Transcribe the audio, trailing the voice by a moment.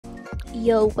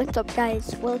Yo, what's up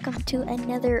guys? Welcome to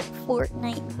another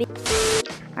Fortnite video.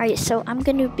 Alright, so I'm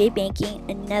going to be making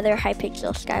another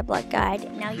Hypixel Skyblock guide.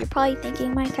 Now you're probably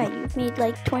thinking, Micah, you've made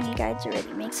like 20 guides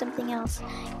already. Make something else.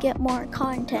 Get more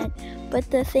content. But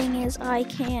the thing is, I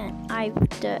can't.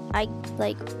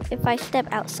 If I step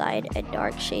outside a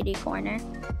dark shady corner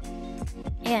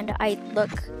and I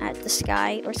look at the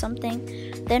sky or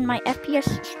something, then my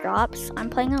FPS drops. I'm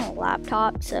playing on a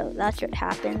laptop, so that's what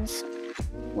happens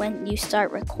when you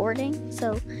start recording.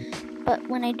 But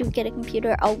when I do get a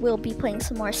computer, I will be playing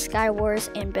some more Sky Wars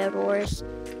and Bed Wars.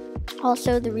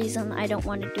 Also, the reason I don't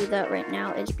want to do that right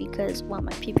now is because, well,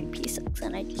 my PvP sucks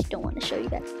and I just don't want to show you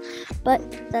guys.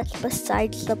 But that's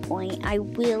besides the point. I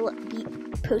will be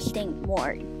posting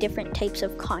more different types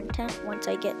of content once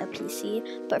I get a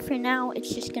PC. But for now,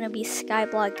 it's just going to be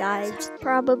Skyblock guides.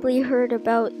 Probably heard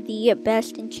about the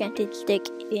best enchanted stick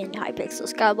in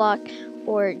Hypixel Skyblock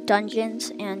or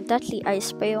dungeons, and that's the ice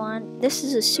spray one. This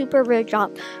is a super rare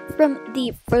drop from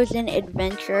the Frozen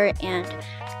Adventure, and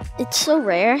it's so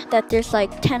rare that there's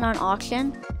like 10 on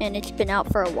auction, and it's been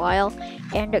out for a while,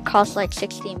 and it costs like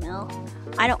 60 mil.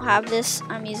 I don't have this.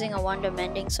 I'm using a Wanda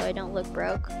mending so I don't look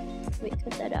broke. Wait,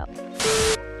 cut that out.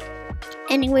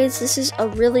 Anyways, this is a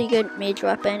really good mage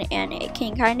weapon, and it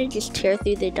can kind of just tear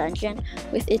through the dungeon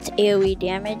with its AoE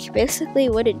damage. Basically,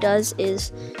 what it does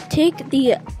is take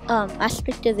the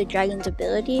aspect of the dragon's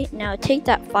ability. Now, take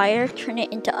that fire, turn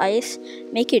it into ice,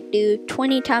 make it do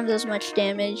 20 times as much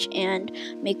damage, and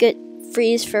make it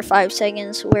freeze for 5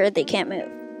 seconds where they can't move.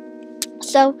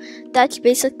 So, that's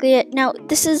basically it. Now,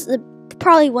 this is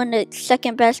probably one of the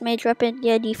second best mage weapon.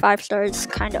 Yeah, D5 star is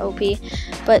kind of OP,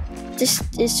 but this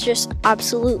is just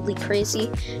absolutely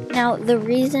crazy. Now, the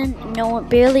reason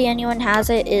barely anyone has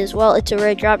it is, well, it's a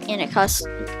rare drop and it costs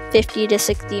 50 to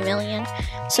 60 million.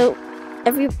 So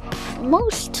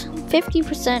most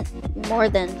 50% more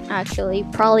than actually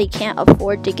probably can't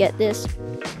afford to get this.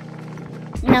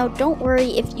 Now, don't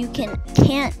worry if you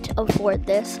can't afford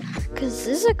this, because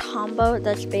this is a combo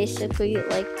that's basically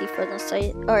like the Frozen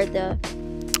Sight or the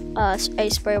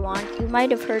ice spray wand. You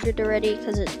might have heard it already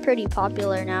because it's pretty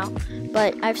popular now,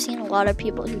 but I've seen a lot of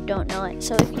people who don't know it.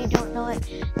 So if you don't know it,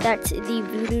 that's the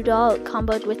Voodo Doll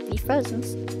comboed with the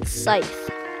Frozen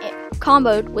Scythe,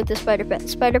 comboed with the Spider Pet.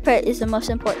 Spider Pet is the most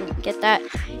important. Get that?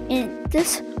 And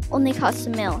this only costs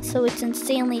 $1 mil, so it's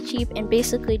insanely cheap and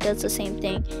basically does the same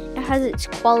thing. It has its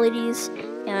qualities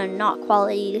and not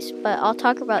qualities, but I'll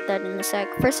talk about that in a sec.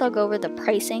 First, I'll go over the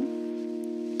pricing,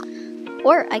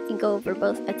 or I can go over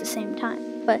both at the same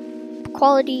time. But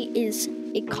quality is,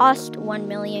 it costs 1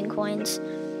 million coins,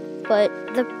 but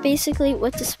basically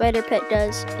what the Spider Pet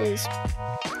does is,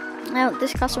 now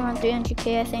this costs around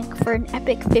 300k I think for an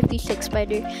epic 56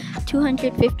 spider.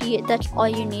 250, that's all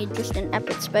you need, just an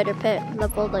epic Spider Pet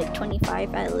level like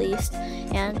 25 at least,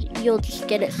 and you'll just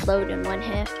get it slowed in one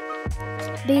hit.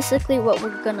 Basically what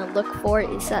we're gonna look for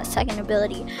is that second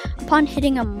ability. Upon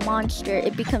hitting a monster,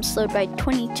 it becomes slowed by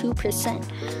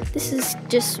 22%. This is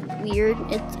just weird.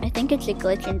 I think it's a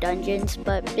glitch in dungeons,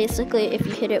 but basically if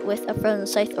you hit it with a Frozen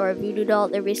Scythe or a Voodo Doll,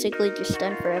 they're basically just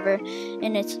stunned forever,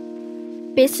 and it's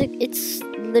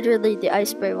literally the ice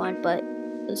spray one, but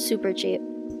it's super cheap.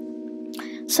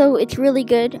 So it's really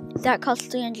good. That costs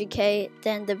 300k.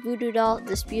 Then the Voodo Doll,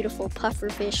 this beautiful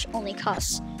pufferfish, only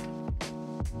costs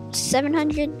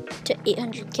 700 to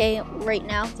 800k right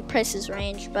now. The prices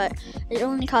range, but it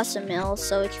only costs $1 mil,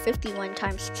 so it's 51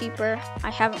 times cheaper. I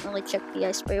haven't really checked the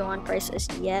ice spray one prices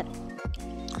yet,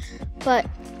 but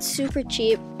super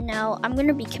cheap. Now I'm going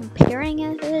to be comparing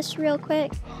this real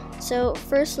quick. So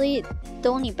firstly, the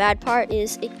only bad part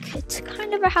is it's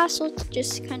kind of a hassle to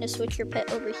just kind of switch your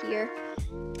pet over here.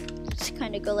 Just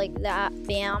kind of go like that,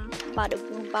 bam, bada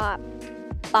boom bop,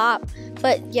 bop.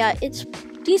 But yeah, it's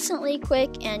decently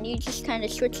quick, and you just kind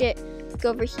of switch it, go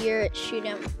over here, shoot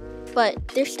him. But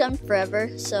they're stunned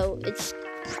forever, so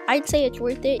I'd say it's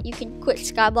worth it. You can quit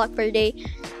Skyblock for a day,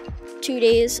 2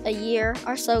 days, a year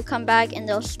or so, come back and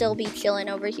they'll still be chilling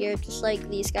over here, just like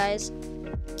these guys.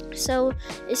 So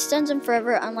it stuns them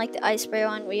forever, unlike the ice spray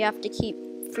one where you have to keep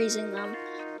freezing them.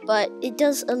 But it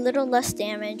does a little less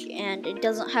damage, and it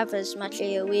doesn't have as much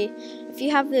AoE. If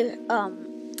you have the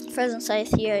Frozen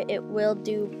Scythe here, it will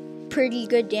do pretty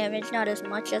good damage, not as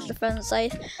much as the Frozen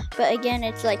Scythe, but again,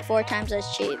 it's like 4 times as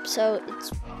cheap, so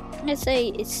I'd say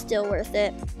it's still worth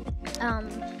it.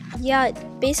 Yeah,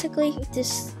 basically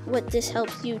what this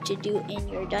helps you to do in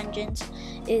your dungeons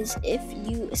is, if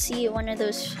you see one of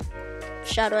those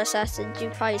shadow assassins,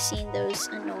 you've probably seen those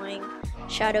annoying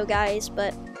shadow guys,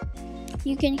 but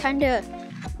you can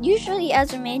usually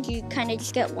as a mage, you kind of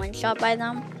just get one shot by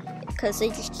them. because they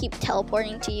just keep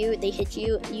teleporting to you. They hit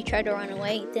you, you try to run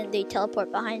away, then they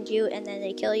teleport behind you, and then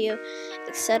they kill you,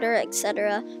 etc.,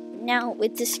 etc. Now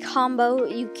with this combo,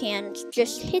 you can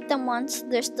just hit them once,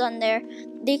 they're stunned there.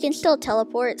 They can still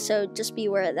teleport, so just be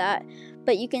aware of that.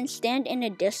 But you can stand in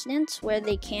a distance where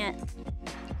they can't,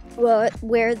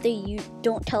 where they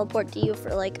don't teleport to you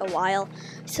for like a while.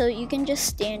 So you can just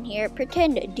stand here,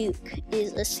 pretend Duke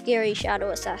is a scary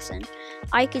shadow assassin.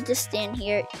 I could just stand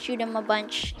here, shoot him a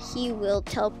bunch, he will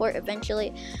teleport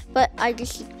eventually, but I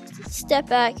just step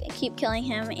back and keep killing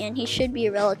him, and he should be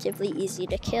relatively easy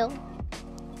to kill.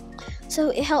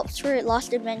 So it helps for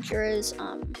Lost Adventurers,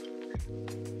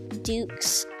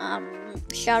 Dukes,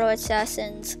 Shadow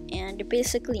Assassins, and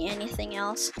basically anything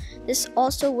else. This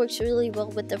also works really well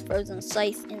with the Frozen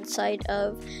Scythe inside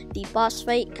of the boss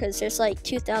fight, because there's like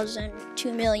 2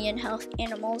 million health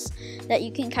animals that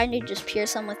you can kind of just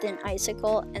pierce them with an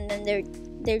icicle, and then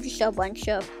they're just a bunch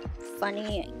of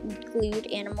funny glued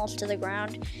animals to the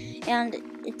ground, and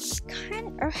it's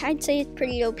I'd say it's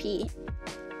pretty OP.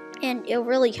 And it'll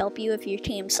really help you if your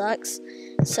team sucks.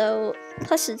 So,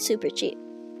 plus it's super cheap.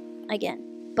 Again.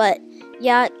 But,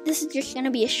 yeah, this is just going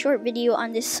to be a short video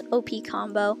on this OP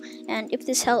combo. And if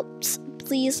this helps,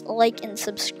 please like and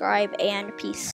subscribe, and peace.